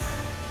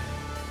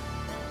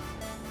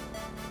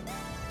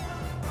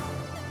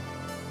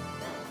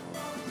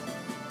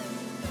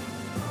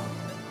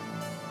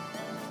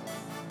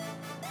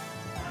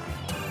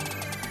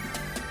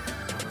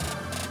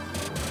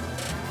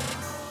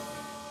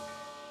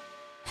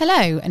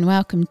Hello and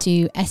welcome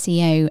to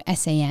SEO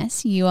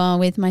SAS. You are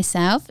with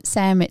myself,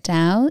 Sarah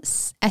McDowell,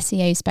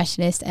 SEO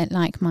specialist at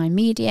Like Mind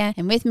Media,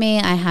 and with me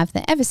I have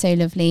the ever so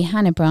lovely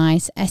Hannah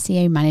Bryce,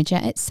 SEO manager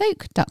at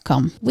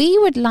soak.com. We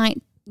would like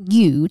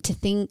you to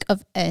think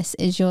of us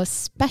as your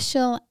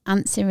special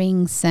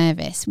answering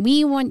service.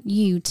 We want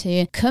you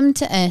to come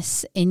to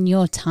us in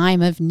your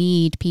time of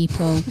need,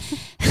 people.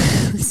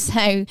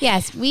 So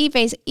yes,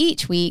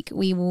 each week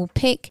we will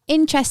pick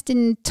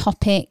interesting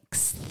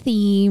topics,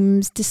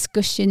 themes,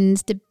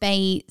 discussions,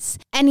 debates,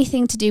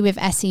 anything to do with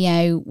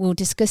SEO. We'll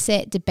discuss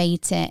it,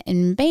 debate it,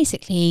 and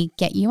basically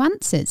get you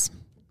answers.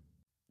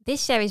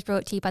 This show is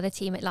brought to you by the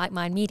team at Like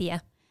Mind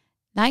Media.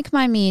 Like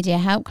Mind Media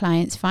help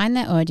clients find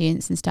their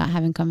audience and start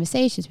having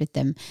conversations with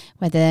them,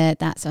 whether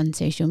that's on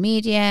social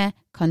media,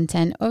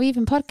 content, or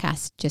even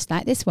podcasts, just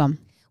like this one.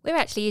 We're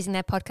actually using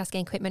their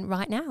podcasting equipment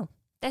right now.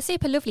 They're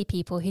super lovely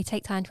people who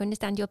take time to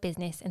understand your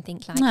business and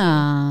think like you.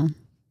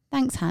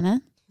 Thanks,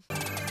 Hannah.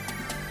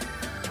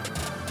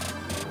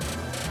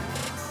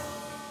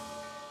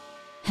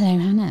 Hello,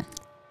 Hannah.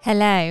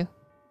 Hello.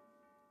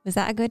 Was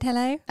that a good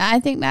hello? I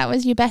think that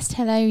was your best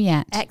hello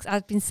yet.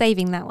 I've been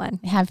saving that one.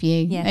 Have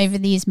you? Yes. Over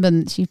these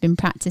months, you've been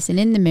practicing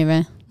in the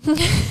mirror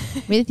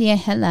with your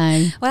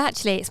hello. Well,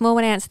 actually, it's more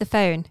when I answer the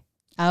phone.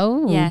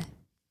 Oh. Yeah.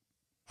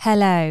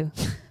 Hello.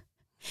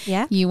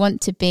 Yeah. You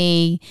want to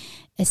be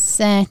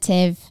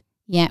assertive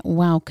yet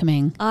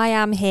welcoming. I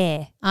am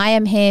here. I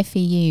am here for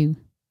you.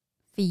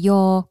 For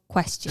your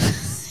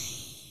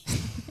questions.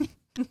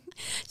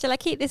 Shall I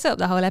keep this up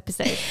the whole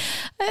episode?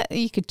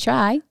 You could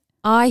try.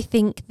 I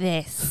think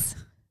this.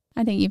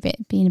 I think you're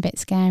being a bit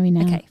scary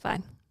now. Okay,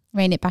 fine.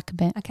 Rein it back a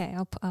bit. Okay,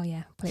 I'll put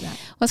it back.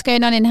 What's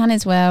going on in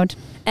Hannah's world?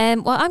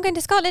 Well, I'm going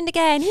to Scotland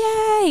again.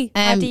 Yay!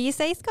 How do you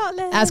say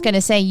Scotland? I was going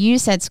to say, you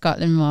said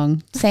Scotland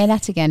wrong. Say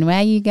that again. Where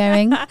are you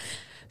going?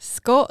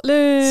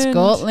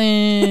 Scotland.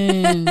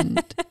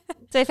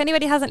 So if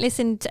anybody hasn't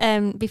listened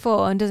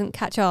before and doesn't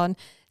catch on,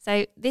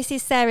 so this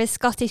is Sarah's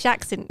Scottish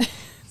accent.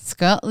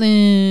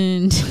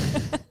 Scotland.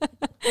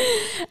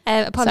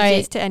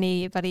 Apologies to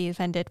anybody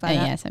offended by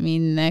that. Yes, I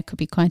mean, there could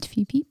be quite a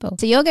few people.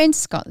 So you're going to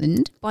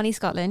Scotland. Bonnie,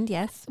 Scotland,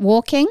 yes.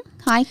 Walking,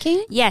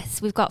 hiking?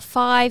 Yes, we've got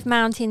 5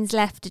 mountains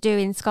left to do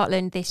in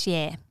Scotland this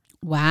year.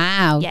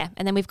 Wow. Yeah,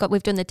 and then we've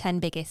done the 10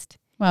 biggest.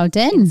 Well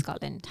done. In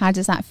Scotland. How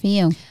does that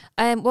feel?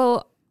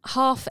 Well,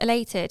 half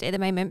elated at the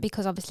moment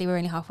because obviously we're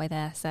only halfway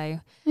there. So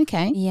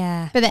okay,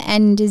 yeah, but the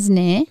end is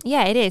near.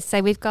 Yeah, it is.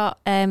 So we've got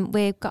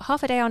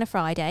half a day on a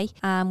Friday,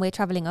 and we're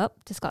travelling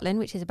up to Scotland,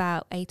 which is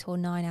about 8 or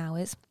 9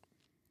 hours.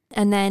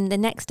 And then the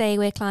next day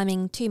we're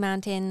climbing 2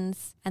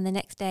 mountains, and the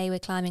next day we're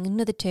climbing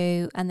another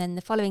 2, and then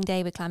the following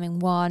day we're climbing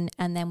 1,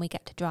 and then we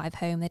get to drive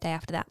home the day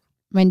after that.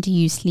 When do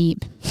you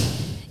sleep?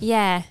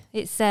 Yeah,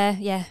 it's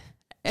yeah.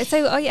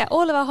 So,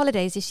 all of our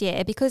holidays this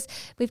year, because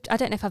I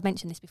don't know if I've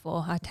mentioned this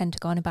before, I tend to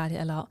go on about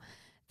it a lot,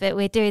 but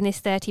we're doing this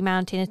 30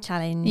 mountain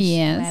challenge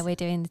where we're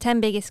doing the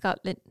 10 biggest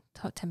mountains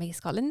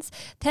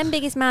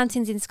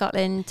in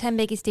Scotland, 10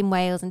 biggest in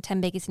Wales and 10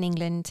 biggest in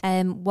England,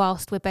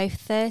 whilst we're both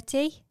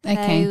 30.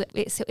 Okay.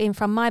 So it's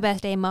from my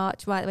birthday in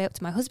March right the way up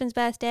to my husband's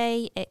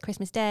birthday at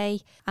Christmas Day.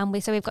 And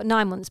we've got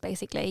 9 months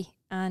basically,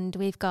 and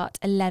we've got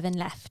 11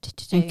 left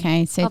to do.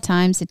 Okay, so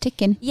time's are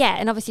ticking. Yeah,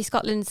 and obviously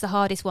Scotland's the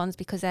hardest ones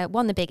because they're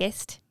 1, the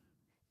biggest,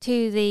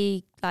 2,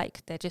 they're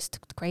just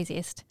the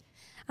craziest,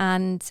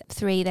 and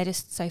 3, they're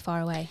just so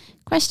far away.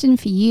 Question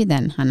for you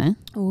then, Hannah.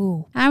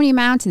 Ooh. How many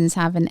mountains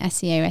have an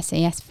SEO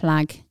SAS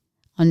flag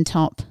on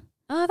top?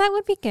 Oh, that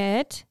would be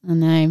good. I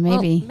know,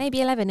 maybe. Well, maybe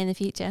 11 in the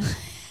future.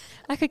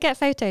 I could get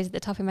photos at the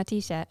top of my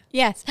t-shirt.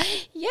 Yes.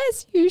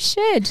 Yes, you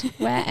should.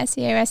 Where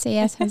SEO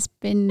SAS has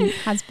been.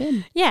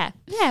 Yeah,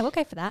 we'll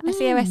go for that.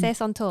 SEO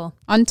SAS on tour.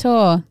 On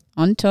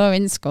tour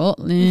in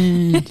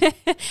Scotland.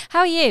 How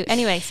are you?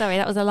 Anyway, sorry,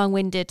 that was a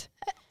long-winded.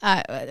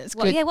 That's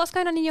good. What's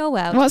going on in your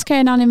world? What's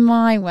going on in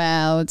my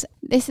world?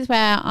 This is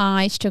where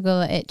I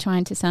struggle at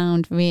trying to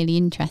sound really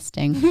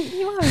interesting.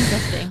 You are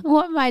interesting.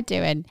 What am I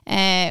doing?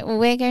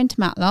 We're going to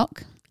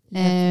Matlock.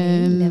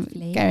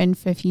 Lovely. Going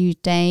for a few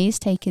days,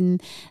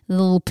 taking a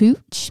little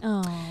pooch.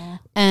 Oh,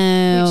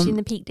 pooch in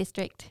the Peak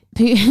District.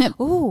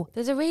 Oh,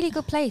 there's a really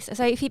good place.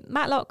 So if you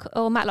Matlock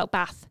or Matlock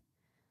Bath.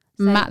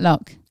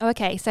 Matlock. Oh,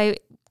 okay, so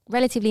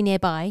relatively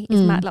nearby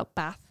is Matlock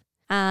Bath.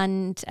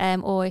 And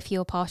or if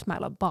you're past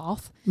Matlock,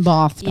 Bath,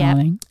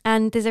 darling.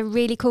 And there's a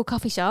really cool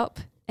coffee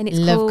shop, and it's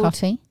called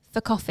coffee.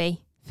 For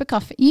coffee. For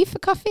coffee. You for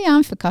coffee?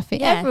 I'm for coffee.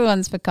 Yeah.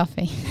 Everyone's for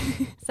coffee.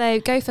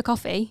 So go for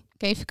coffee.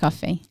 Go for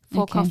coffee.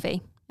 For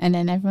coffee. And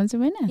then everyone's a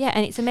winner. Yeah,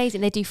 and it's amazing.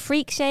 They do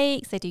freak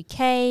shakes. They do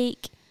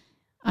cake.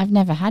 I've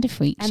never had a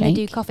freak shake. And they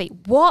do coffee.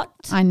 What?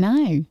 I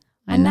know.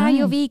 And now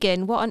you're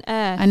vegan. What on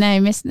earth? I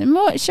know.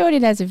 Surely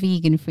there's a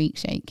vegan freak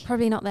shake.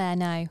 Probably not there.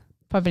 No.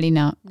 Probably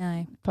not.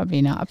 No.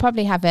 Probably not. I'll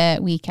probably have a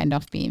weekend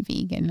off being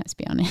vegan, let's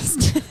be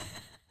honest.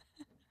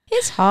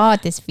 It's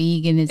hard, this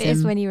veganism. It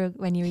is when you're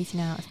eating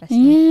out, especially.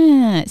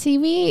 Yeah. See,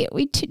 we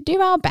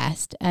do our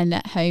best, and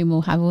at home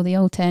we'll have all the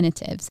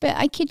alternatives. But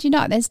I kid you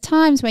not, there's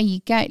times where you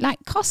go, like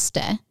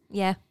Costa.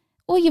 Yeah.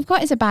 All you've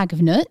got is a bag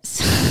of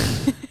nuts.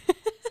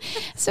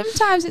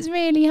 Sometimes it's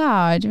really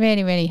hard,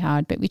 really, really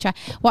hard. But we try.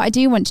 What I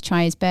do want to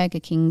try is Burger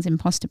King's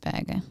Imposter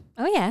Burger.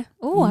 Oh, yeah.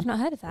 Oh, I've not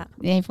heard of that.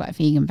 They've got a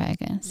vegan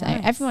burger. So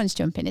everyone's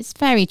jumping. It's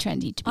very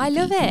trendy to be I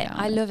love vegan, it.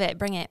 I love it.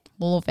 Bring it.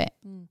 Love it.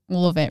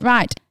 Love it.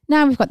 Right.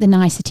 Now we've got the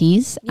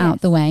niceties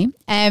out the way.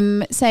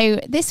 So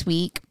this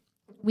week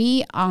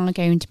we are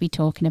going to be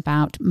talking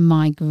about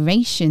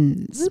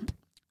migrations.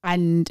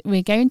 And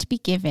we're going to be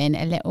given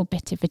a little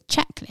bit of a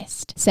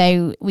checklist.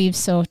 So we've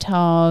sort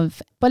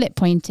of bullet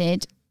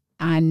pointed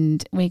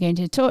and we're going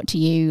to talk to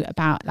you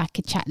about like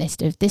a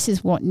checklist of this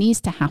is what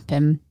needs to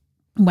happen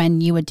when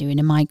you are doing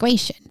a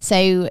migration.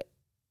 So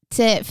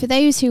for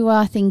those who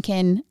are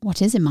thinking,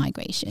 what is a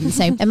migration?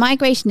 So a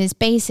migration is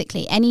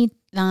basically any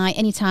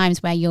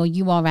times where your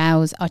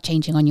URLs are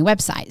changing on your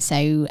website.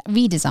 So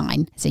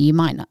redesign. So you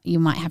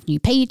might have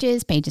new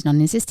pages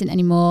non-existent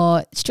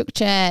anymore.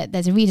 Structure,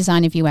 there's a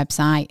redesign of your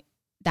website.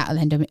 That'll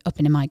end up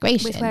in a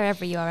migration. With where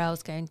every URL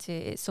is going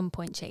to at some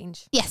point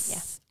change.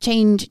 Yes.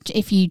 Change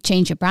if you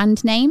change your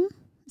brand name.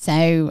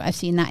 So I've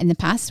seen that in the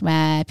past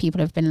where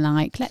people have been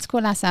like, let's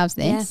call ourselves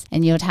this.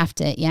 And you'd have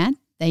to,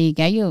 there you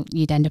go.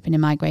 You'd end up in a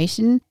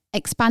migration.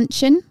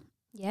 Expansion.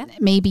 Yeah.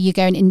 Maybe you're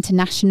going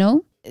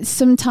international.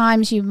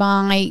 Sometimes you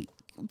might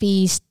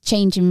be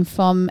changing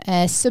from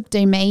a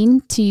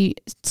subdomain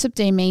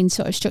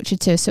sort of structure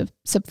to a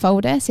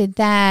subfolder. So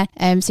there,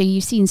 so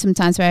you've seen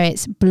sometimes where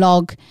it's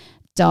blog.seo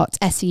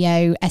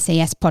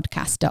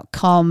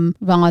saspodcast.com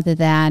rather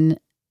than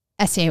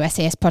SEO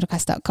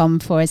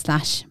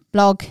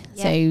saspodcast.com/blog.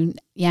 Yeah. So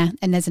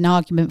and there's an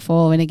argument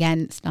for and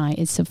against, like,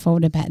 is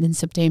subfolder better than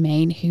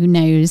subdomain? Who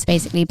knows,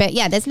 basically. But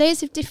there's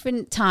loads of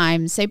different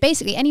times. So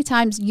basically any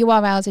times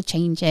URLs are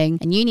changing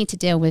and you need to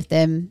deal with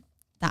them,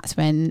 that's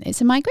when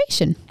it's a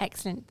migration.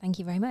 Excellent. Thank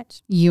you very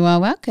much. You are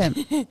welcome.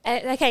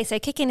 Okay, so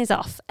kicking is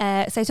off.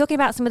 So talking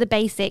about some of the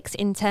basics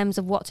in terms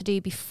of what to do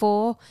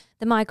before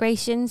the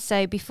migration.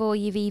 So before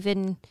you've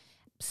even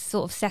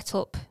sort of set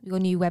up your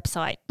new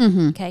website.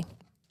 Okay.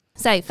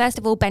 So first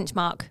of all,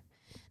 benchmark.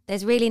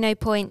 There's really no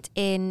point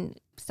in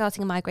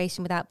starting a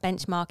migration without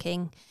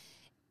benchmarking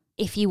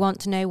if you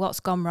want to know what's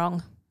gone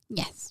wrong.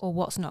 Yes. Or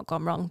what's not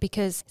gone wrong.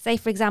 Because say,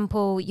 for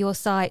example, your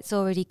site's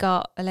already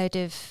got a load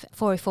of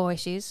 404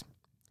 issues.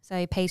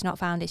 So page not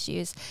found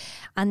issues.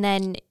 And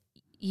then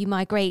you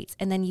migrate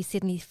and then you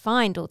suddenly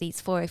find all these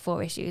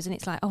 404 issues and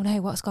it's like, oh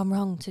no, what's gone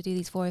wrong to do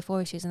these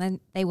 404 issues? And then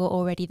they were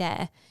already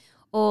there.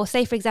 Or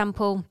say, for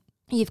example,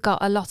 you've got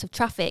a lot of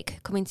traffic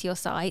coming to your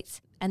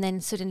site and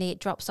then suddenly it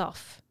drops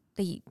off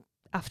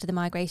after the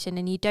migration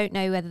and you don't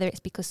know whether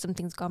it's because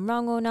something's gone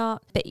wrong or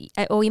not,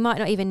 or you might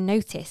not even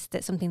notice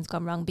that something's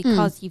gone wrong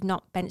because you've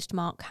not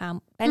benchmarked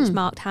how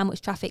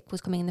much traffic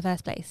was coming in the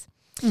first place.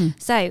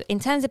 So in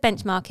terms of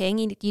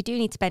benchmarking, you do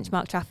need to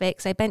benchmark traffic.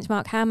 So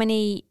benchmark how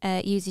many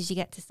users you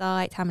get to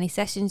site, how many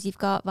sessions you've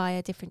got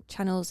via different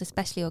channels,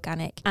 especially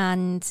organic,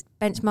 and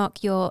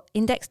benchmark your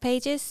index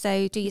pages.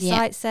 So do your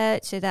site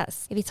search. So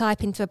that's if you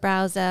type into a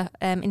browser,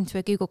 into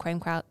a Google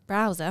Chrome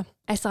browser,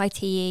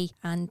 SITE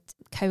and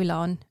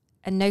colon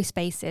and no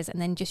spaces and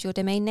then just your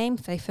domain name.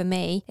 So for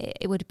me,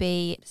 it would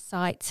be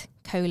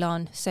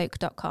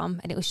site:/soak.com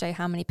and it will show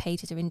how many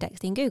pages are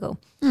indexed in Google.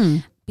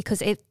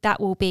 Because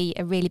that will be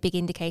a really big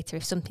indicator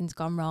if something's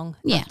gone wrong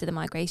after the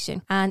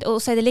migration. And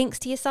also the links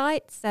to your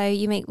site. So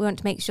we want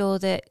to make sure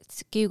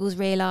that Google's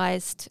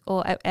realised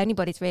or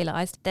anybody's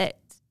realised that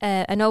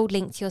an old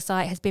link to your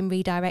site has been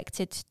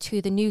redirected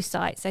to the new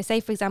site. So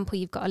say, for example,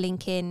 you've got a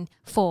link in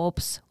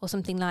Forbes or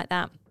something like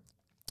that,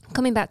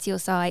 coming back to your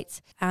site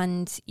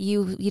and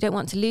you don't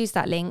want to lose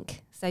that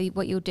link. So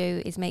what you'll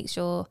do is make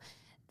sure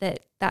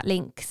that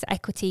link's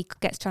equity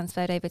gets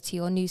transferred over to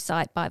your new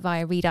site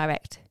via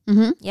redirect.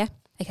 Yeah?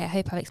 Okay, I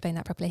hope I've explained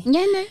that properly.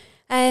 Yeah, no.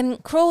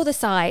 Crawl the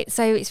site.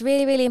 So it's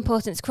really, really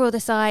important to crawl the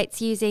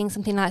sites using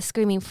something like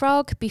Screaming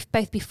Frog,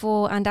 both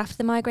before and after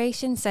the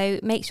migration. So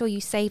make sure you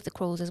save the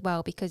crawls as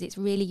well because it's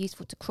really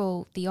useful to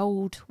crawl the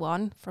old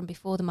one from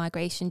before the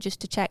migration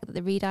just to check that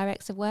the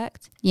redirects have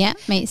worked. Yeah,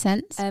 makes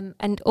sense.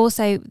 And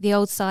also the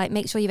old site,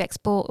 make sure you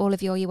export all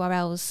of your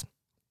URLs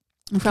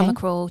from a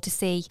crawl to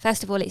see.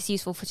 First of all, it's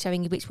useful for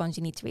showing you which ones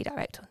you need to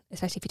redirect,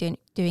 especially if you're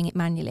doing it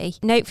manually.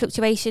 Note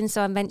fluctuations.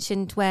 So I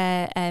mentioned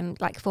where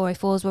like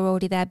 404s were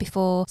already there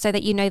before, so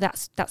that you know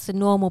that's a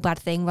normal bad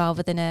thing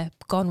rather than a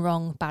gone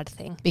wrong bad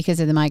thing.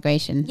 Because of the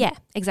migration. Yeah,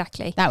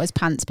 exactly. That was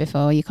pants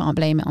before. You can't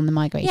blame it on the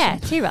migration. Yeah,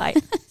 too right.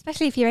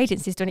 Especially if your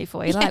agency's done it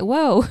for you. Like,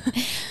 whoa.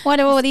 What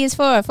are all these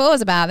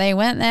 404s about? They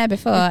weren't there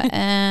before.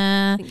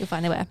 I think you'll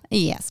find they were.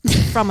 Yes.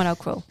 From an old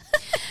crawl.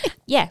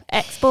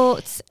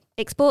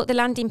 Export the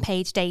landing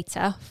page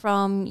data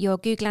from your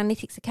Google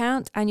Analytics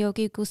account and your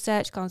Google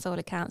Search Console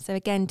account. So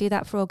again, do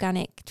that for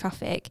organic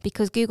traffic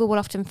because Google will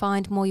often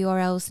find more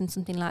URLs than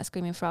something like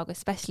Screaming Frog,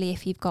 especially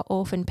if you've got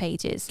orphan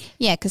pages.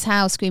 Yeah, because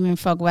how Screaming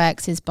Frog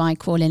works is by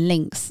crawling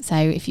links. So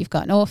if you've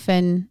got an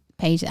orphan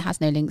page that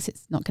has no links,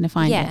 it's not going to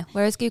find it.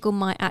 Whereas Google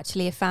might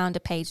actually have found a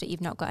page that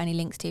you've not got any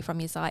links to from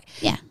your site.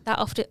 Yeah. That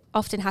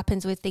often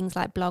happens with things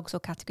like blogs or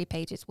category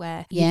pages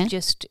where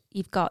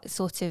you've got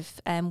sort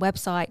of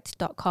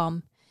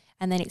website.com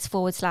and then it's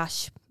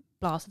 /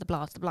 blah, to the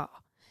blah, to the blah.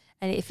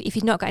 And if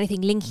you've not got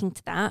anything linking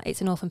to that,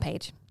 it's an orphan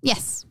page.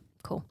 Yes.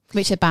 Cool.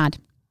 Which are bad.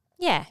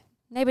 Yeah.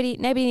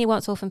 Nobody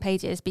wants orphan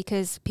pages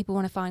because people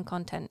want to find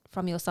content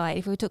from your site.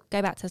 If we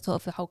go back to sort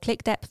of the whole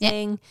click depth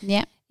thing,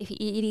 if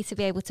you need to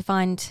be able to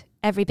find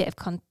every bit of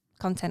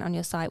content on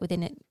your site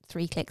within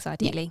 3 clicks,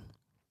 ideally.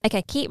 Yeah.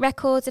 Okay, keep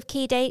records of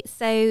key dates.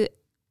 So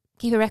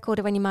keep a record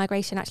of when your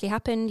migration actually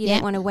happened. You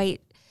don't want to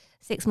wait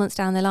 6 months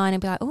down the line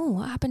and be like, oh,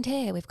 what happened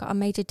here? We've got a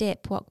major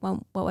dip. What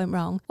went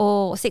wrong?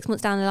 Or 6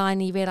 months down the line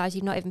and you realise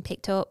you've not even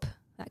picked up,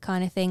 that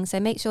kind of thing.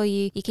 So make sure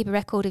you keep a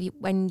record of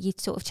when you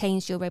sort of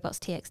changed your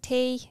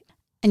robots.txt.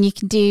 And you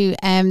can do,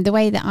 the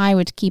way that I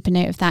would keep a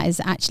note of that is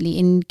actually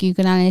in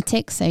Google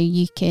Analytics. So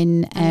you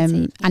can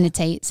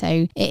annotate. So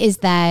it is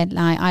there,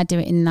 like I do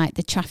it in like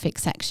the traffic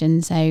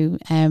section. So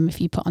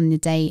if you put on the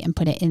date and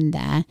put it in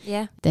there,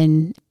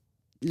 then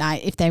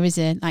like if there is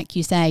like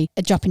you say,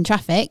 a drop in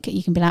traffic,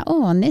 you can be like,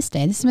 oh, on this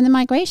day, this is when the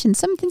migration,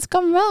 something's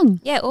gone wrong.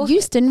 Yeah. Or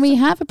Houston, we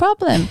have a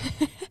problem.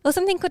 Well,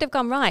 something could have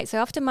gone right. So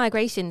after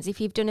migrations,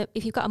 if you've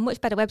got a much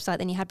better website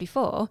than you had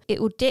before,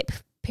 it will dip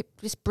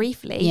just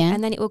briefly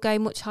and then it will go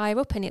much higher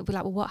up and it'll be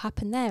like, well, what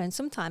happened there? And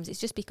sometimes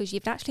it's just because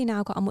you've actually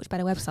now got a much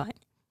better website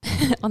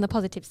on the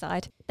positive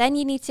side. Then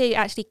you need to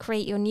actually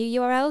create your new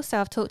URL. So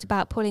I've talked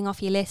about pulling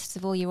off your lists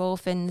of all your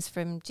orphans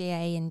from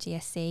GA and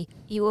GSC.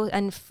 You will,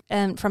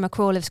 and from a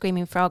crawl of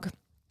Screaming Frog.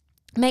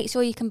 Make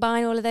sure you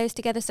combine all of those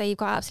together so you've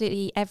got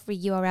absolutely every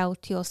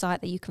URL to your site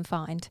that you can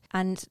find,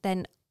 and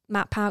then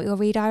map out your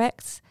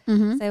redirects.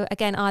 So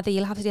again, either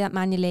you'll have to do that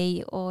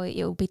manually or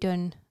it'll be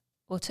done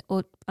or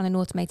on an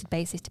automated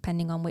basis,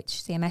 depending on which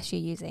CMS you're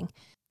using.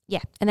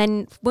 Yeah. And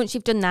then once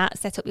you've done that,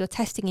 set up your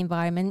testing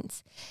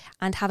environment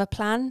and have a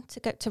plan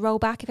to roll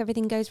back if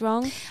everything goes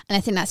wrong. And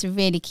I think that's a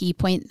really key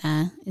point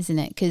there, isn't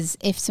it? Because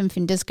if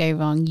something does go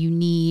wrong, you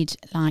need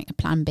like a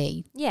plan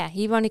B. Yeah.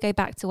 You want to go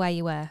back to where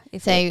you were,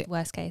 if it's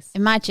worst case.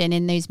 Imagine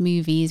in those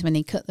movies when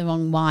they cut the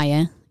wrong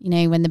wire,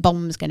 when the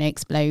bomb's going to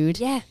explode.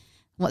 Yeah.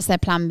 What's their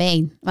plan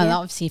B? Well,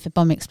 obviously, if a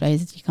bomb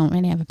explodes, you can't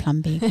really have a plan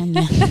B, can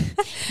you?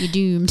 You're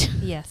doomed.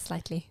 Yeah,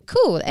 slightly.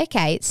 Cool.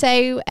 Okay.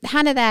 So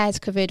Hannah there has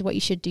covered what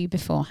you should do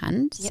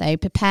beforehand. Yep. So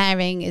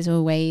preparing is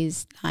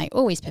always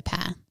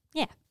prepare.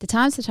 Yeah. The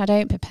times that I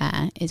don't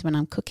prepare is when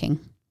I'm cooking.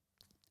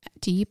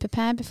 Do you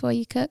prepare before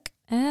you cook?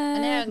 I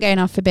know I'm going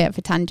off a bit of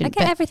a tangent. I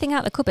get everything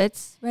out the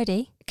cupboards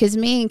ready. Because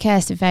me and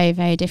Kirst are very,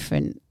 very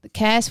different.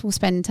 Kirst will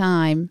spend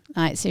time,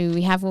 so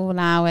we have all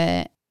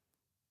our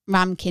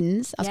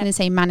ramekins. I was going to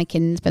say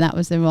mannequins, but that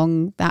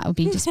would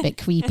be just a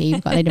bit creepy.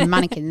 We've got a load of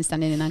mannequins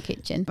standing in our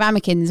kitchen.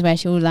 Ramekins where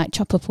she'll like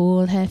chop up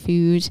all her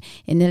food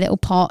in the little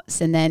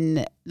pots, and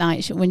then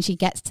like when she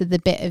gets to the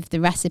bit of the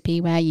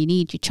recipe where you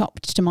need your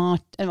chopped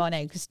tomato,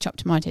 because chopped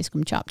tomatoes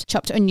come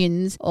chopped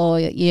onions or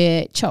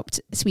your chopped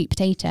sweet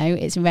potato,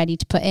 it's ready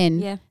to put in.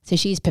 Yeah. So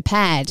she's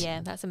prepared. Yeah,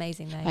 that's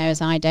amazing though.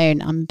 Whereas I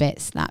don't, I'm a bit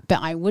slap. But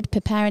I would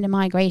prepare in a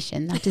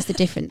migration. That is the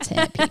difference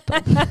here,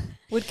 people.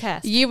 Would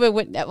cast. You were,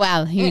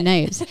 well, who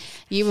knows?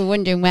 You were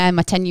wondering where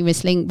my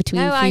tenuous link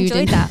between food I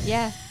enjoyed that,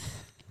 yeah.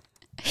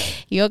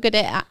 You're good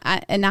at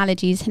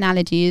analogies,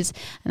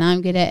 and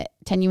I'm good at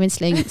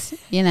tenuous links.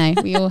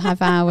 We all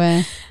have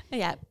our,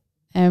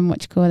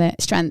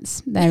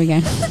 strengths. There we go.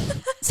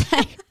 So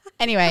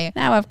anyway,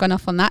 now I've gone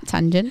off on that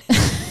tangent.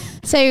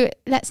 So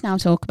let's now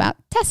talk about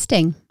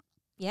testing.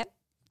 Yep.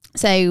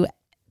 So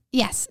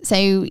yes, so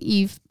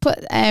you've put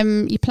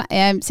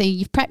so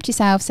you've prepped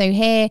yourself. So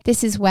here,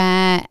 this is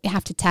where you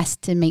have to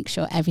test to make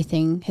sure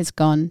everything has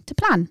gone to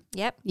plan.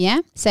 Yep. Yeah.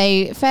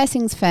 So first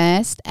things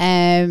first,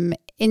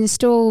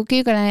 install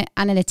Google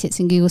Analytics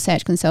and Google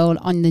Search Console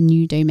on the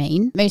new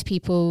domain. Most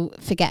people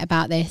forget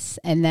about this,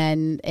 and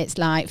then it's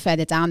like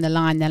further down the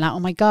line, they're like, oh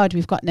my God,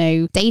 we've got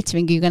no data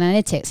in Google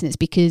Analytics, and it's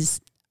because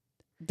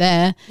we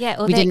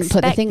didn't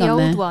put the thing on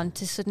there. Old one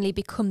to suddenly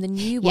become the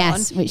new one,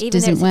 which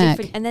doesn't work.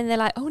 And then they're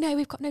like, oh no,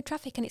 we've got no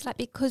traffic, and it's like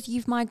because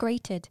you've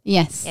migrated.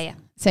 Yes. Yeah.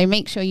 So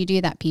make sure you do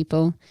that,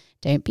 people.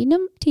 Don't be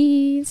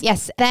numpties.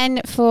 Yes.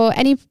 Then for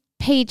any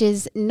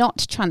pages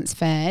not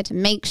transferred,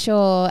 make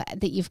sure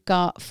that you've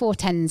got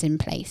 410s in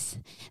place.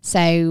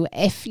 So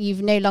if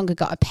you've no longer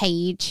got a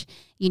page,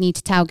 you need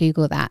to tell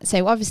Google that.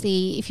 So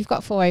obviously, if you've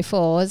got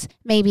 404s,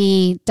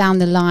 maybe down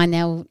the line,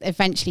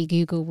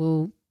 Google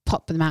will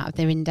pop them out of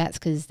their index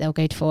because they'll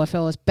go to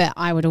 404s. But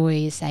I would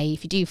always say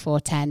if you do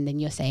 410, then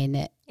you're saying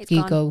that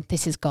Google,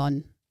 this is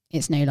gone.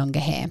 It's no longer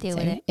here. Deal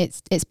with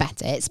it. It's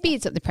better. It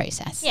speeds up the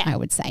process, I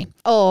would say.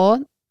 Or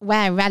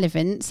where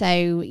relevant,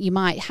 so you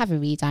might have a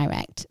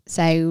redirect.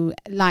 So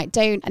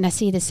and I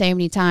see this so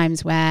many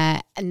times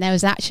and there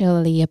was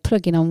actually a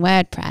plugin on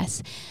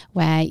WordPress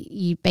where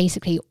you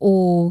basically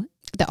all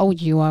the old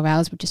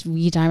URLs would just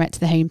redirect to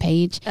the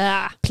homepage.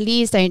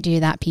 Please don't do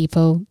that,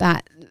 people.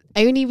 That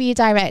only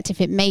redirect if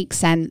it makes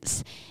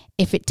sense.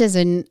 If it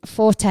doesn't,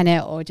 410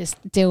 it or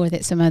just deal with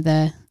it some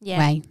other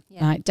way.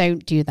 Yeah.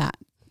 Don't do that.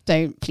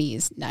 Don't,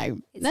 please. No.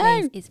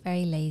 It's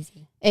very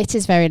lazy. It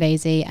is very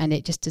lazy, and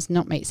it just does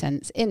not make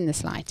sense in the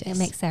slightest. It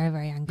makes Sarah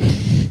very angry.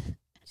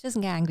 She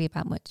doesn't get angry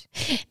about much.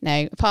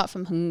 No, apart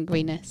from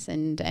hungriness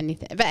and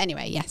anything. But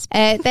anyway, yes.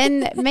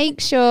 Then make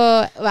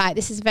sure, right,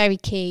 this is very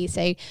key.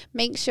 So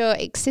make sure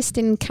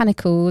existing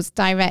canonicals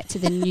direct to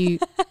the new,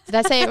 did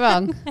I say it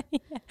wrong?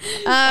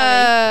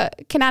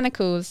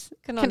 Canonicals.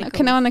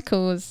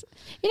 Canonicals.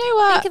 You know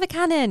what? Think of a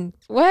canon.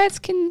 Words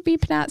can be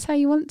pronounced how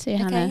you want to,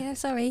 Hannah. Okay, yeah,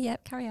 sorry.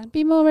 Yep, carry on.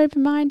 Be more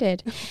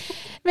open-minded.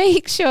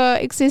 Make sure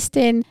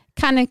existing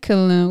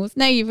canonicals.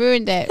 No, you've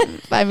ruined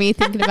it by me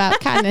thinking about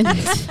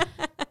canons.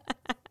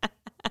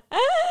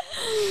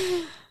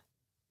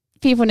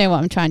 People know what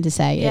I'm trying to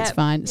say. Yep. It's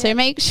fine. Yep. So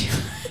make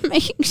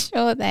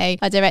sure they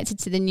are directed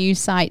to the new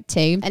site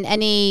too, and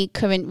any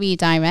current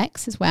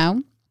redirects as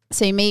well.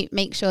 So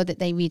make sure that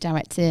they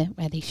redirect to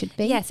where they should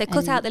be. Yeah. So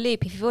cut out the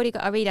loop. If you've already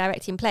got a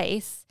redirect in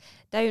place,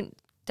 don't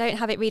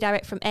have it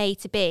redirect from A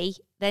to B,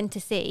 then to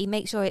C.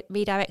 Make sure it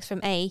redirects from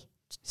A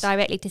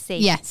directly to C.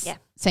 Yes. Yeah.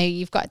 So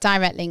you've got a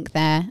direct link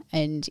there,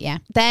 and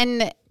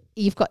then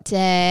you've got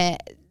to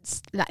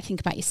think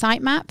about your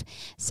sitemap.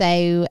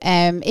 So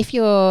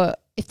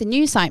if the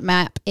new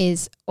sitemap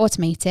is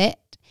automated,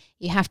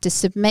 you have to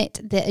submit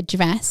the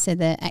address, so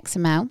the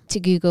XML, to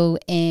Google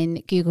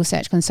in Google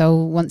Search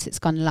Console once it's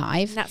gone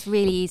live. And that's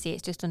really easy.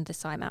 It's just under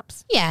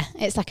sitemaps. Yeah,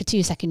 it's like a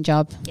 2-second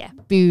job. Yeah.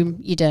 Boom,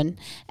 you're done.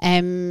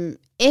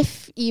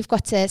 If you've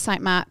got a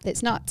sitemap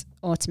that's not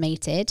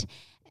automated,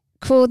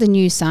 crawl the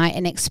new site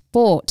and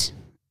export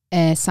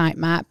a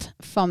sitemap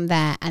from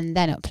there and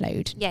then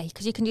upload. Yeah,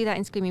 because you can do that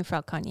in Screaming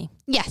Frog, can't you?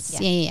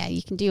 Yes, yeah.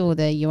 You can do all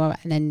the URL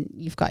and then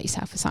you've got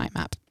yourself a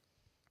sitemap.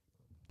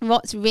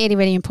 What's really,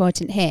 really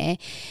important here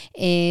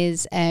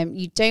is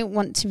you don't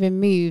want to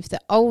remove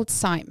the old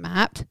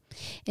sitemap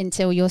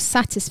until you're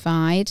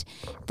satisfied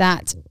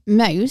that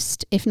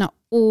most, if not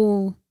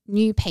all,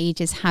 new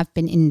pages have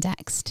been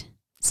indexed.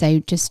 So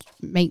just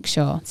make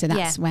sure. So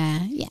that's where,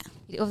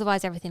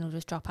 Otherwise, everything will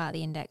just drop out of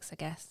the index, I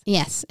guess.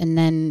 Yes, and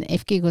then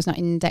if Google's not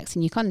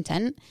indexing your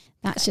content,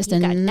 that's just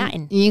you got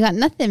nothing. You got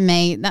nothing,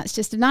 mate. That's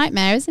just a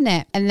nightmare, isn't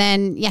it? And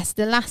then yes,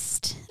 the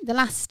last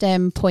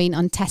point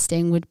on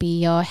testing would be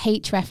your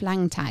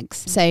hreflang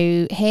tags.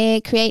 So here,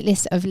 create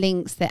lists of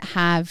links that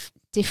have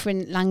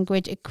different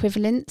language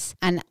equivalents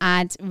and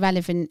add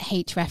relevant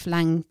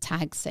hreflang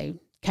tags. So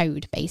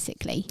code,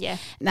 basically. Yeah.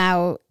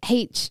 Now,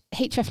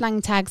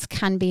 hreflang tags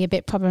can be a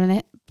bit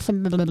problematic.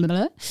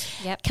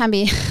 Yep. Can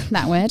be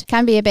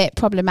a bit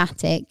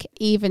problematic.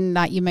 Even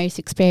like your most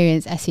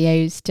experienced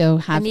SEOs still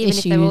have issues.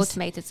 If they're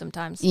automated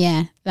sometimes.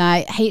 Yeah,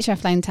 like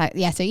hreflang tag.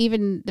 Yeah, so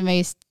even the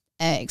most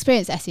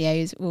experienced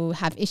SEOs will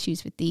have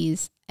issues with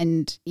these.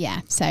 And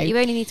so you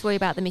only need to worry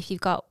about them if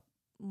you've got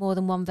more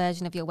than one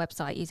version of your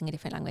website using a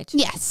different language.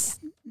 Yes,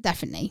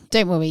 definitely.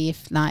 Don't worry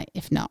if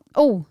not.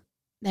 Oh,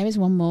 there is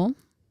one more.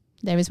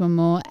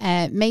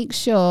 Make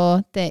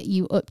sure that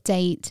you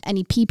update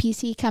any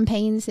PPC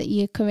campaigns that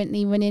you're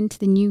currently running to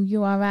the new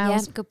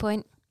URLs. Yeah, good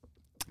point.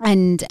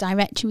 And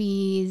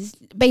directories,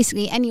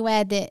 basically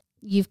anywhere that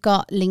you've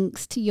got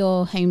links to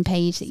your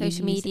homepage.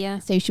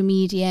 Social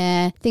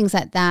media, things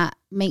like that.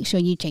 Make sure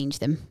you change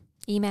them.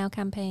 Email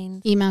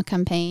campaigns. We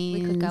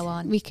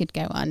could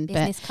go on.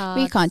 Business but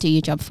cards. We can't do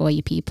your job for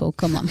you people.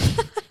 Come on.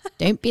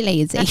 Don't be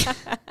lazy.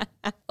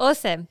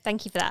 Awesome.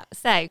 Thank you for that.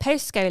 So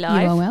post go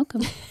live. You are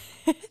welcome.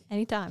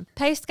 Anytime.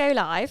 Post go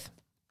live,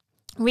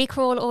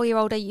 recrawl all your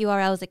older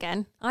URLs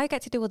again. I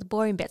get to do all the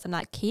boring bits. I'm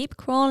like, keep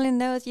crawling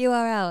those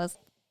URLs.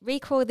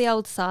 Recrawl the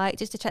old site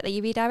just to check that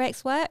your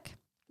redirects work.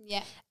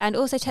 Yeah. And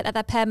also check that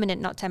they're permanent,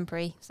 not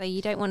temporary. So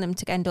you don't want them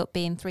to end up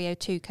being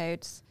 302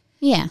 codes.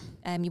 Yeah.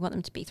 You want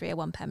them to be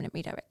 301 permanent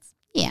redirects.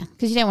 Yeah,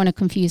 because you don't want to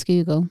confuse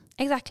Google.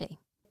 Exactly.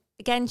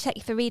 Again,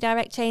 check for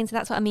redirect chains. So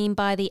that's what I mean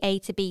by the A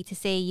to B to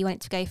C. You want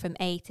it to go from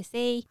A to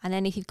C. And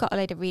then if you've got a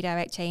load of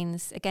redirect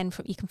chains, again,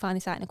 you can find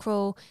this out in a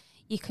crawl.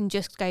 You can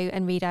just go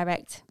and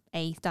redirect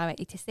A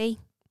directly to C.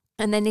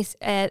 And then this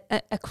a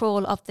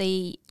crawl of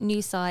the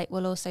new site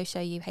will also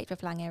show you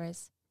hreflang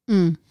errors.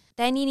 Mm.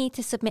 Then you need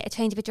to submit a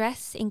change of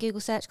address in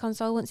Google Search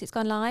Console once it's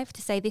gone live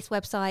to say this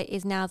website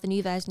is now the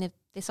new version of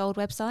this old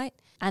website,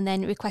 and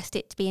then request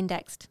it to be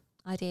indexed,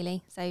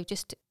 ideally. So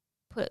just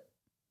put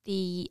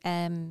the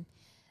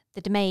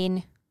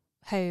domain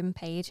home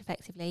page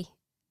effectively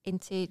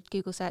into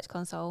Google Search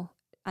Console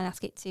and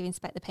ask it to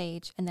inspect the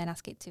page and then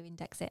ask it to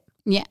index it.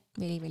 Yeah.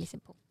 Really, really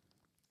simple.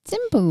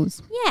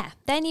 Simples. Yeah.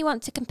 Then you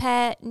want to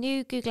compare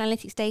new Google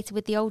Analytics data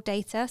with the old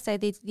data. So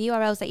the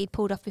URLs that you'd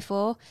pulled off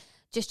before,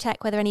 just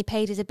check whether any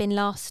pages have been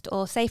lost,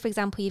 or say, for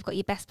example, you've got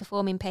your best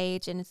performing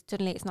page and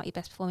suddenly it's not your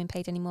best performing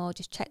page anymore.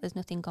 Just check there's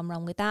nothing gone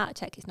wrong with that.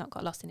 Check it's not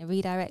got lost in a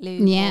redirect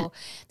loop, or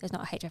there's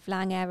not a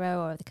hreflang error,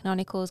 or the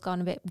canonical's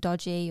gone a bit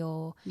dodgy,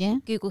 or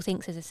Google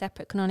thinks there's a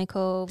separate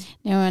canonical.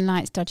 No one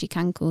likes dodgy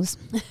cankles.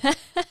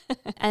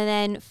 And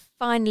then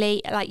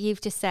finally, like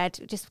you've just said,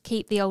 just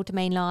keep the old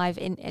domain live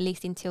at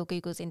least until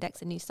Google's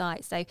indexed a new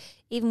site. So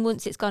even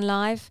once it's gone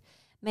live,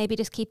 maybe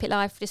just keep it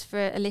live just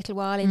for a little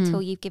while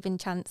until you've given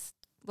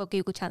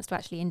Google chance to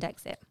actually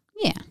index it.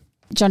 Yeah.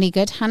 Jolly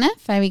good, Hannah.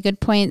 Very good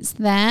points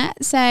there.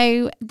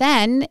 So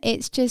then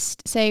it's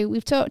just, so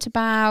we've talked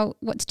about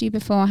what to do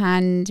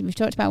beforehand. We've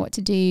talked about what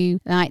to do,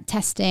 like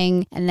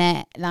testing, and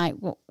then like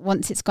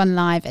once it's gone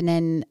live, and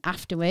then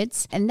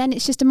afterwards. And then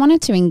it's just a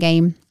monitoring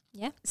game.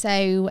 Yeah.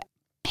 So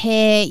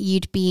here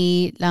you'd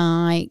be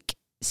like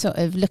sort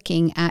of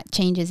looking at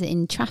changes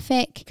in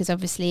traffic, because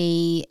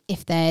obviously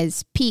if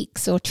there's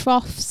peaks or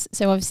troughs,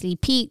 so obviously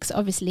peaks,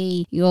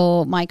 obviously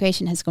your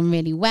migration has gone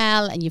really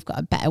well and you've got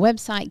a better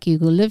website,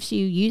 Google loves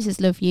you, users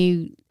love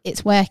you,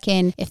 it's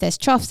working. If there's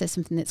troughs, there's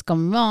something that's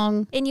gone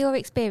wrong. In your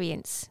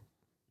experience,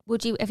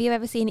 have you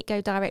ever seen it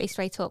go directly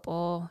straight up,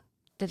 or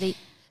cause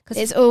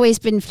It's always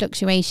been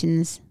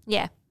fluctuations.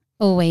 Yeah.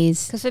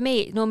 Always. Because for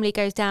me, it normally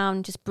goes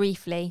down just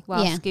briefly,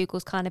 whilst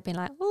Google's kind of been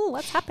like, oh,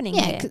 what's happening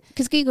here? Yeah,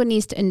 because Google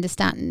needs to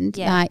understand.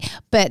 Yeah.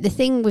 But the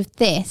thing with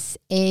this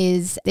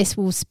is this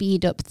will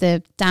speed up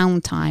the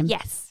downtime.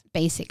 Yes.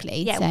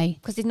 Basically. Yeah, so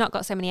because they've not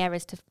got so many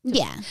errors to...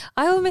 Yeah.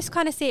 I almost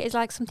kind of see it as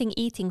like something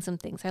eating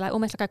something. So like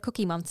almost like a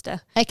cookie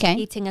monster. Okay.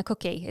 Eating a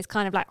cookie. It's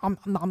kind of like, nom,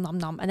 nom,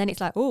 nom. And then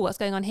it's like, oh, what's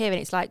going on here? And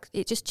it's like,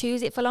 it just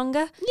chews it for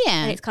longer.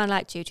 Yeah. And it's kind of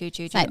like chew.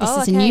 Like, this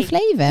is a new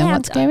flavour. Yeah,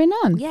 what's going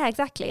on? Yeah,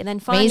 exactly. And then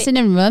finally... Raisin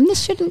and rum,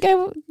 this shouldn't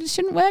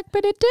work,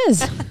 but it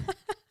does.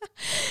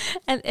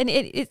 and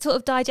it sort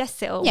of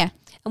digests it all. Yeah.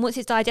 And once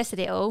it's digested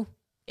it all,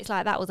 it's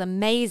like, that was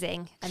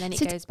amazing. And then it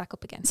goes back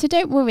up again. So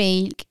don't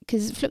worry,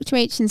 because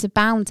fluctuations are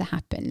bound to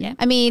happen. Yeah.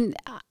 I mean,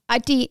 I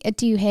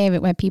do hear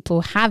it where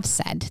people have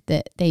said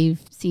that they've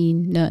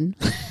seen none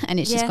and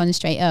it's just gone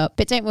straight up.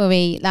 But don't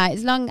worry, like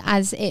as long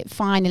as it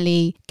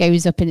finally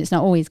goes up and it's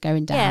not always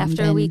going down. Yeah,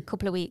 after a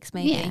couple of weeks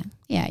maybe.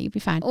 Yeah, you'll be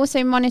fine.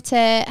 Also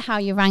monitor how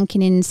you're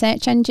ranking in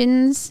search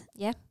engines.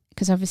 Yeah.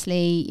 Because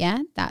obviously,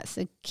 that's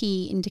a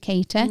key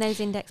indicator. And those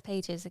index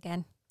pages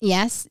again.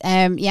 Yes.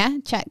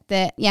 Check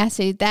that. Yeah.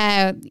 So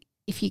there,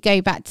 if you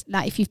go back to,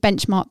 like, if you've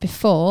benchmarked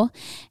before,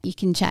 you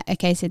can check,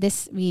 okay, so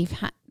this we've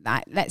had,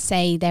 like, let's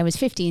say there was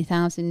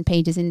 15,000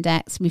 pages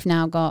indexed. We've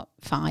now got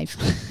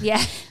 5.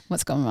 Yeah.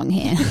 What's gone wrong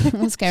here?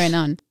 What's going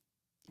on?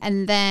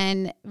 And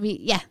then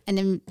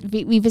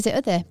we visit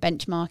other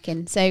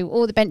benchmarking. So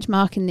all the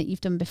benchmarking that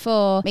you've done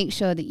before, make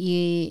sure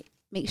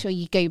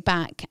you go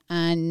back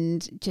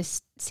and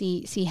just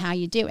see how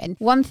you're doing.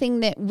 One thing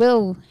that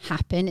will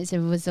happen as a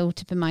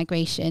result of a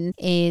migration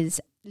is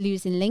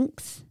losing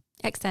links.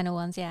 External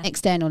ones, yeah.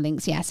 External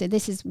links, yeah. So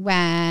this is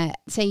where,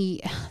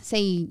 say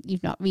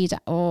you've not read,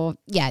 or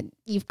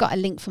you've got a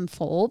link from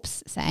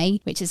Forbes, say,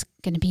 which is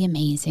going to be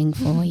amazing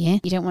for you.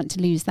 You don't want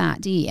to lose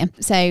that, do you?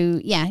 So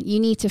you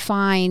need to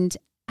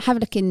have a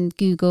look in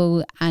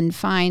Google and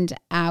find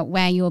out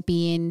where you're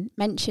being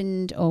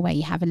mentioned or where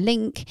you have a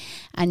link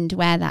and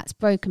where that's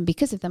broken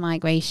because of the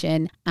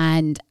migration,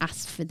 and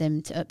ask for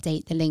them to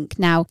update the link.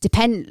 Now,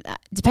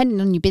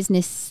 depending on your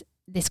business,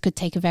 this could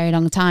take a very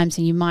long time,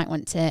 so you might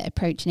want to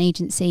approach an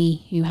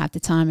agency who have the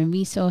time and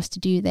resource to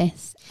do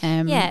this.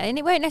 And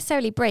it won't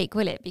necessarily break,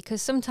 will it?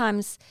 Because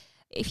sometimes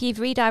if you've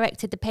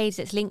redirected the page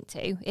that's linked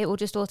to, it will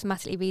just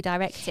automatically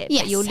redirect it.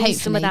 Yes, but you'll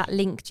lose some of that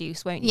link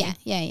juice, won't you?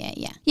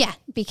 Yeah,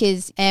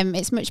 because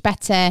it's much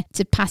better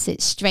to pass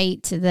it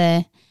straight to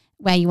the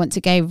where you want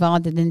to go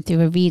rather than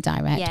through a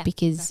redirect,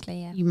 because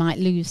you might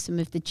lose some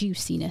of the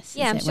juiciness.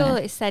 Yeah, I'm sure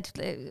it said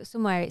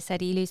somewhere, it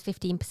said you lose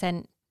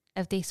 15%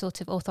 of the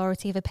sort of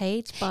authority of a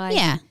page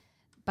by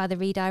the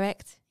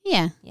redirect.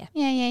 Yeah.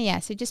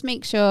 So just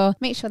make sure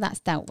that's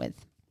dealt with.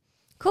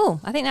 Cool.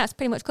 I think that's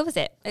pretty much covers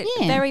it.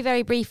 Very,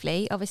 very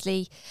briefly.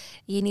 Obviously,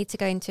 you need to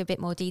go into a bit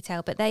more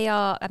detail, but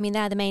they're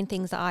the main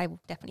things that I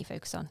will definitely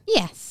focus on.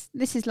 Yes.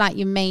 This is like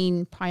your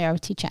main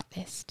priority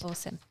checklist.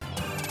 Awesome.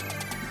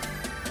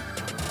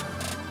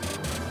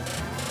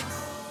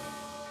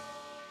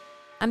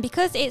 And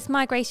because it's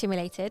migration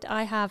related,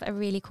 I have a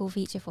really cool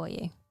feature for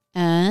you.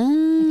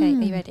 Okay,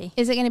 are you ready?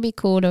 Is it going to be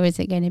cool, or is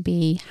it going to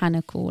be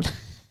Hannah cool?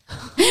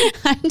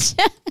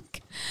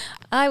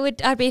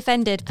 I'd be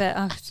offended, but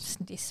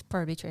it's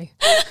probably true.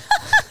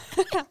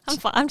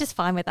 I'm just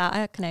fine with that.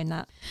 I can own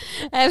that.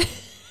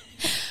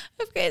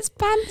 It's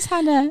pants,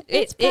 Hannah.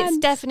 It's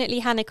definitely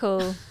Hannah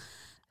cool.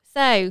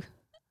 So,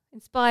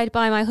 inspired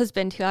by my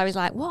husband, who I was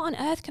like, what on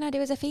earth can I do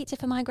as a feature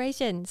for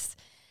migrations?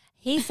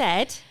 He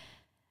said,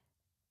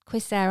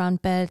 quiz Sarah on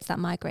birds that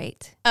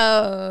migrate.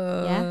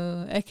 Oh,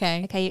 yeah.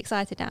 Okay. Okay, you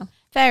excited now?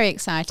 Very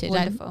excited.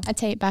 Wonderful. I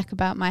take back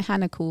about my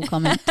Hannah cool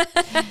comment.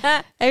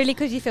 Only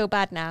because you feel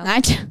bad now.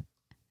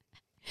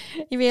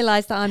 You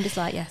realise that I'm just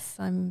like, yes,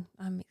 I'm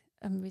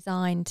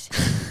resigned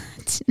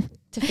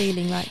to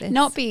feeling like this.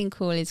 Not being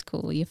cool is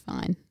cool. You're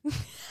fine.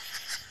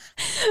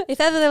 If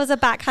ever there was a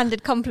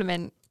backhanded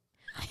compliment,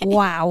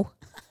 wow.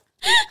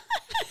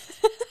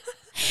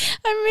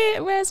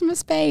 Where's my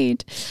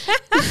spade?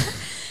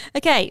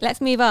 Okay, let's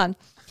move on.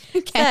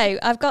 Okay.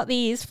 So I've got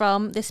these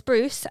from the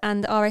Spruce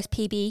and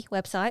RSPB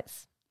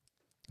websites.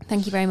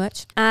 Thank you very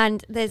much.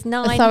 And there's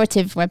 9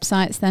 authoritative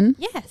websites then.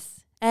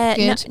 Yes.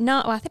 Good.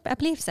 I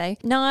believe so.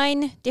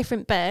 9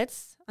 different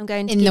birds. I'm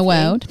going to in the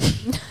world.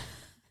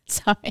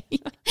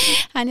 Sorry,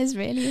 Hannah's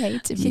really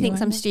hated me. She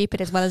thinks I'm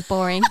stupid as well as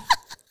boring.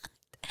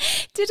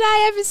 Did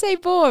I ever say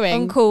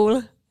boring?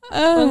 Uncool.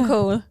 Oh.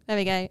 Uncool. There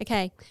we go.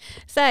 Okay.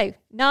 So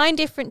 9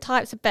 different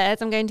types of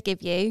birds I'm going to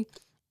give you.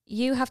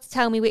 You have to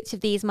tell me which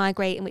of these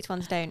migrate and which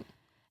ones don't.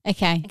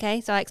 Okay.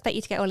 Okay. So I expect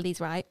you to get all of these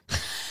right.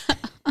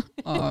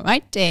 All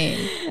right,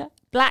 dear.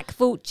 Black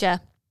vulture.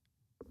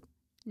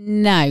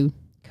 No.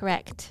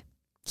 Correct.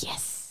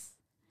 Yes.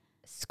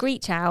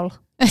 Screech owl.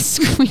 A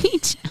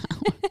screech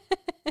owl.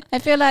 I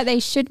feel like they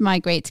should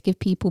migrate to give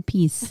people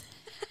peace.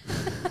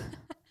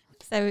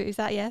 So is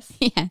that yes?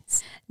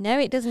 Yes. No,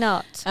 it does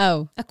not.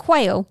 Oh. A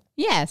quail.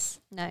 Yes.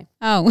 No.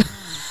 Oh.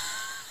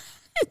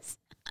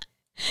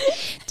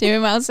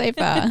 Doing well so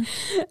far.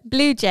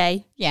 Blue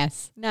jay.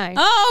 Yes. No.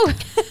 Oh.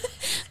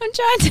 I'm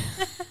trying to.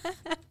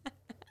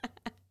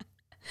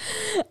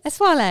 A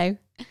swallow.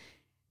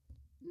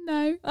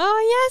 No.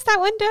 Oh, yes, that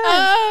one does.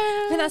 I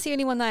Oh. think that's the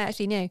only one that I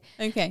actually knew.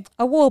 Okay.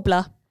 A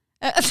warbler.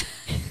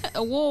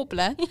 A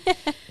warbler? Yeah.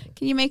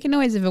 Can you make a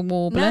noise of a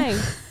warbler? No.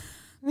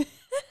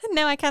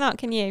 No, I cannot.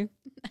 Can you?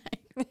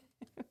 No.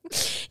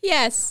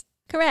 Yes.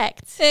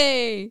 Correct.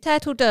 Hey.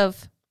 Turtle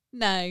dove.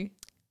 No.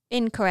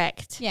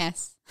 Incorrect.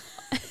 Yes.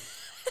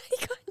 You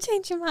can't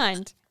change your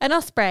mind. An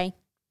osprey.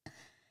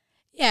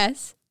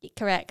 Yes.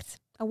 Correct.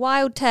 A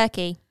wild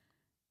turkey.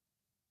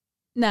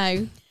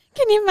 No.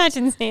 Can you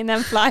imagine seeing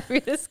them fly through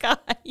the sky?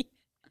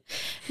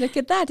 Look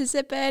at that. Is it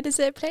a bird? Is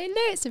it a plane?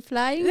 No, it's a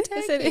flying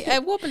turkey. A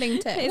wobbling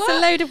turkey. It's a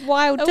load of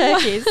wild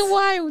turkeys. A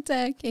wild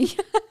turkey.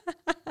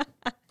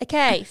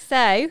 Okay,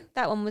 so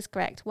that one was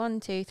correct. 1,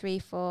 2, 3,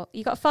 4.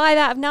 You got 5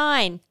 out of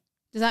 9.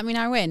 Does that mean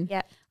I win?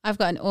 Yeah. I've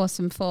got an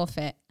awesome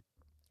forfeit.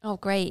 Oh,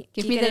 great.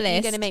 Give me the list.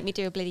 You're going to make me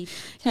do a bloody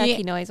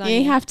turkey noise, aren't you?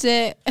 You have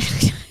to,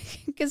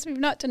 because we've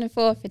not done a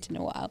forfeit in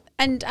a while.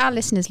 And our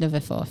listeners love a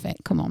forfeit.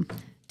 Come on.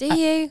 Do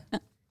you? Can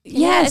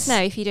you let us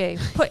know if you do.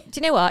 Do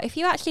you know what? If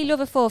you actually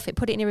love a forfeit,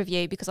 put it in a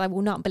review because I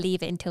will not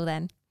believe it until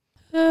then.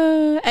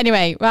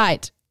 Anyway,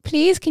 right.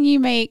 Please can you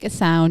make a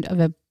sound of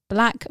a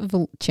black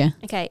vulture?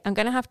 Okay, I'm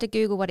going to have to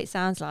Google what it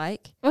sounds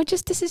like. Or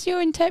just this is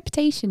your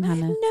interpretation, I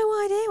Hannah. have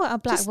no idea what a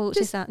black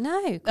vulture sound.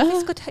 No,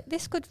 'cause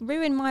this could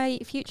ruin my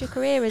future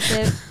career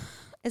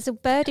as a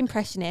bird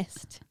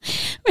impressionist.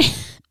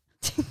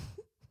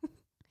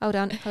 Hold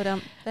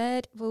on.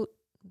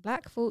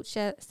 Black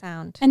vulture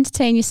sound.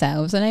 Entertain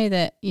yourselves. I know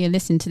that you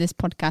listen to this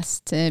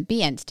podcast to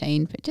be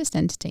entertained, but just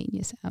entertain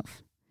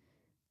yourself.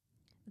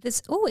 It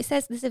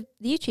says there's a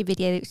YouTube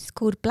video which is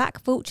called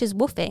Black Vultures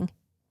Woofing.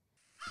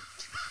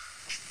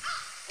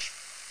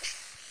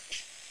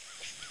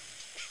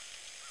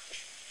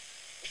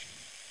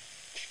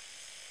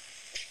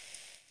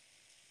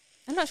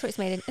 I'm not sure it's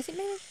made in. Is it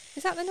made in?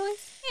 Is that the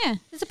noise? Yeah.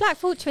 There's a black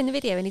vulture in the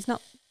video and he's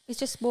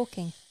just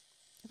walking.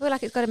 I feel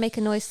like it's got to make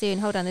a noise soon.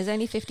 Hold on, there's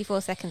only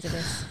 54 seconds of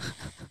this.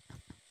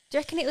 Do you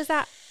reckon it was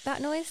that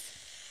noise?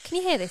 Can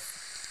you hear this?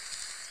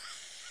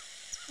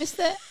 Is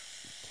that?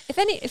 If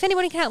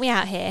anybody can help me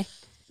out here,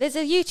 there's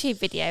a YouTube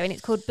video and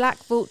it's called Black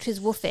Vultures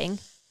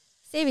Woofing.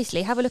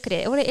 Seriously, have a look at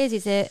it. All it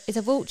is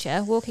a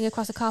vulture walking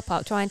across a car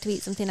park trying to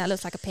eat something that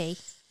looks like a pea.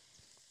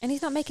 And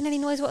he's not making any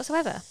noise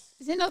whatsoever.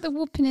 Is it not the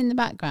whooping in the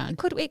background?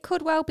 It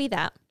could well be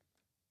that.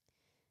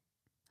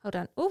 Hold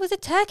on. Oh, there's a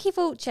turkey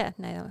vulture.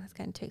 No, I was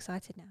getting too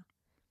excited now.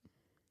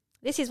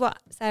 This is what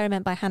Sarah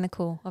meant by Hannah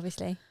Cool,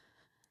 obviously.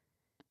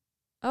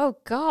 Oh,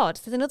 God.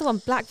 There's another one.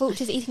 Black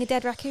vultures eating a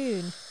dead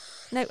raccoon.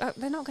 No,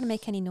 they're not going to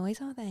make any noise,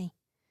 are they?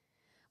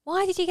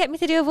 Why did you get me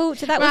to do a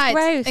vulture? That was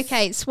gross.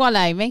 Okay,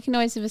 swallow. Make a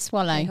noise of a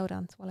swallow. Okay, hold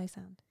on. Swallow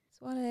sound.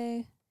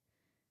 Swallow.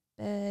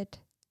 Bird.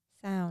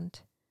 Sound.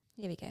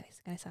 Here we go. This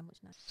is going to sound much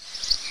nicer.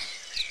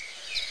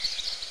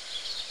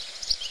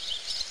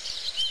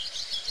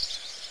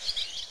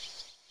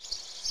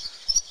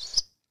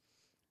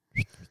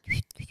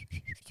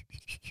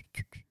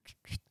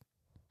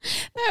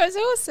 That was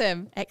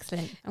awesome.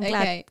 Excellent. I'm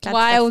glad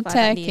wild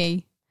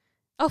turkey.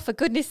 Oh, for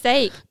goodness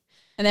sake.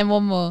 And then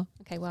one more.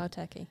 Okay, wild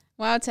turkey.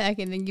 Wild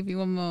turkey, and then give you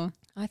one more.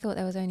 I thought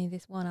there was only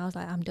this one. I was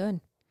like, I'm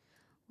done.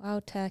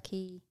 Wild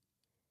turkey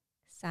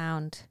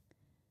sound.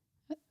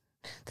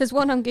 There's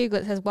one on Google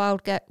that says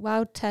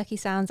wild turkey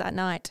sounds at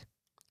night.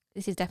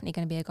 This is definitely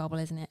going to be a gobble,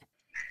 isn't it?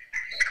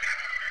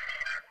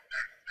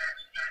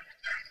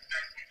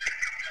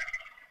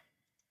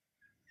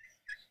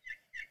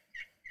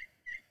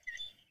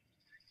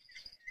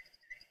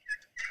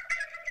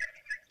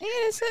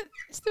 Yeah,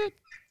 it's the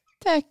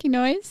turkey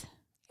noise.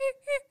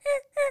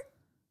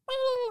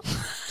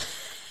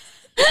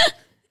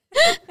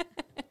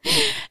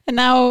 And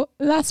now,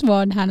 last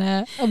one,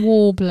 Hannah, a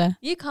warbler.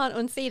 You can't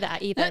unsee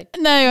that either.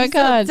 No, I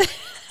can't.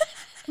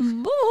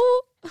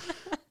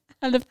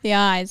 I love the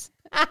eyes.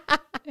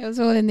 It was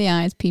all in the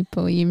eyes,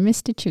 people. You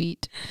missed a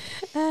treat.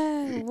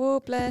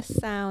 Warbler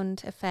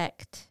sound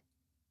effect.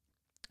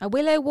 A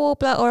willow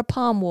warbler or a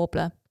palm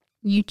warbler?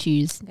 You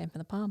choose. I'm going for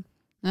the palm.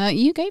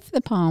 You go for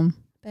the palm.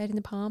 Bird in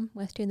the palm,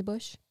 worst two in the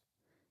bush.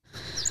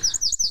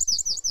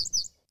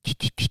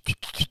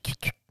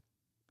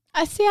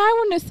 I see. I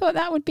wouldn't have thought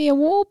that would be a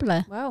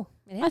warbler. Wow.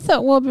 I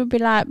thought warbler would be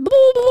like.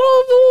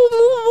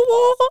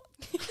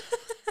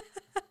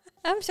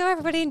 I'm sure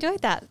everybody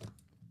enjoyed that.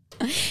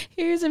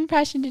 Whose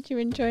impression did you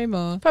enjoy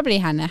more? Probably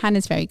Hannah.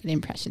 Hannah's very good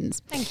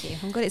impressions. Thank you.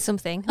 I'm good at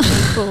something.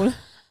 I'm cool.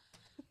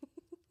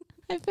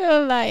 I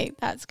feel like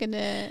that's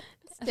gonna.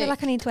 I feel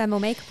like I need to wear more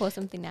makeup or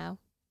something now.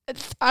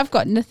 I've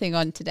got nothing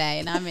on today,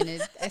 and I'm in a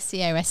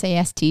SEO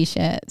SAS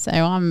t-shirt, so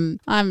I'm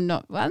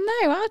not. Well,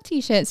 no, our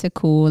t-shirts are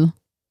cool.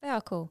 They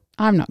are cool.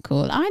 I'm not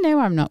cool. I know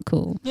I'm not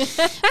cool.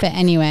 But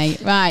anyway,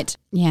 right?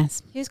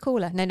 Yes. Who's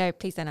cooler? No.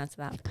 Please don't answer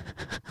that.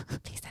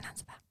 Please don't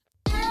answer that.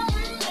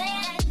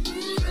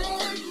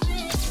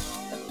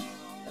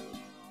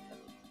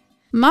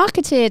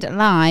 Marketed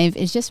Live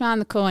is just around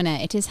the corner.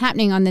 It is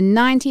happening on the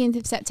 19th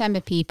of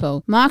September,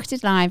 people.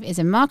 Marketed Live is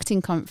a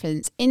marketing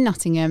conference in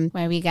Nottingham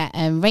where we get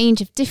a range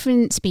of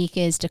different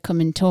speakers to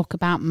come and talk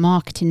about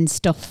marketing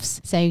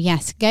stuffs. So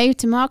yes, go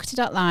to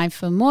marketed.live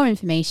for more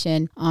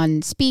information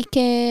on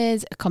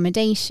speakers,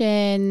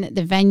 accommodation,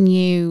 the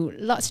venue,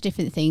 lots of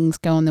different things.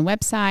 Go on the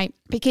website.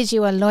 Because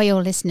you are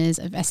loyal listeners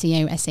of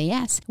SEO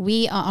SAS,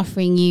 we are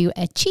offering you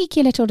a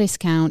cheeky little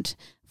discount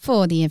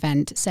for the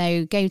event.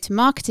 So go to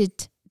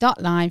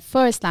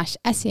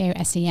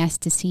marketed.live/SEO SAS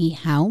to see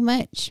how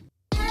much.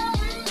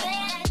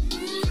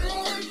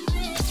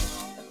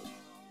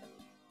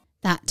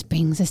 That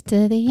brings us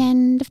to the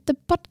end of the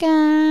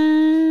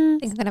podcast. I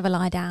think I'm going to have a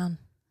lie down.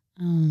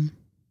 Oh,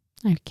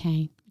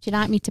 okay. Would you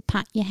like me to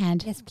pat your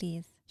head? Yes,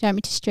 please. Would you like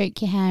me to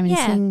stroke your hair and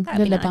sing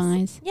lullabies?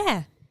 Nice.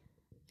 Yeah.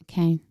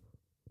 Okay.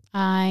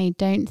 I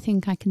don't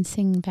think I can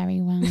sing very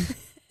well.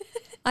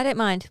 I don't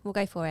mind. We'll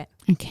go for it.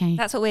 Okay.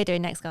 That's what we're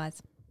doing next,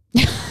 guys.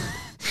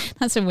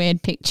 That's a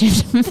weird picture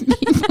for me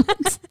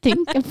to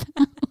think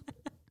about.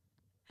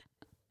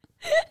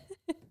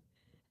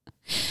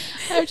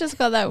 I've just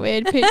got that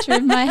weird picture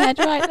in my head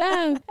right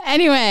now.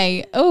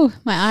 Anyway, oh,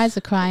 my eyes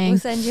are crying. We'll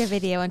send you a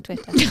video on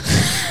Twitter. What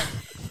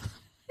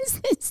is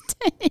this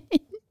turning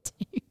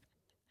into?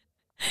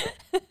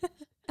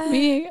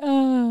 Me,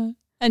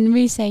 and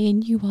me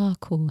saying, you are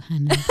cool,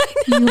 Hannah.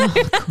 You are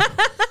cool.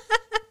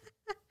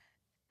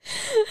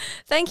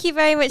 Thank you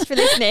very much for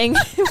listening.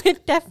 We're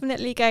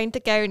definitely going to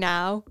go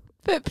now.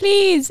 But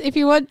please, if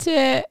you want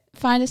to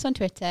find us on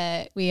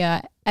Twitter, we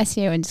are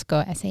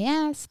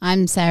SEO_SAS.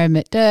 I'm Sarah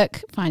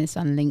McDuck. Find us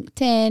on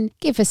LinkedIn.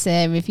 Give us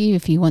a review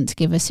if you want to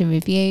give us a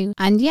review.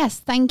 And yes,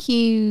 thank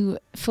you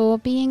for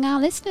being our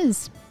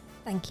listeners.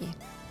 Thank you.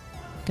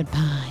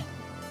 Goodbye.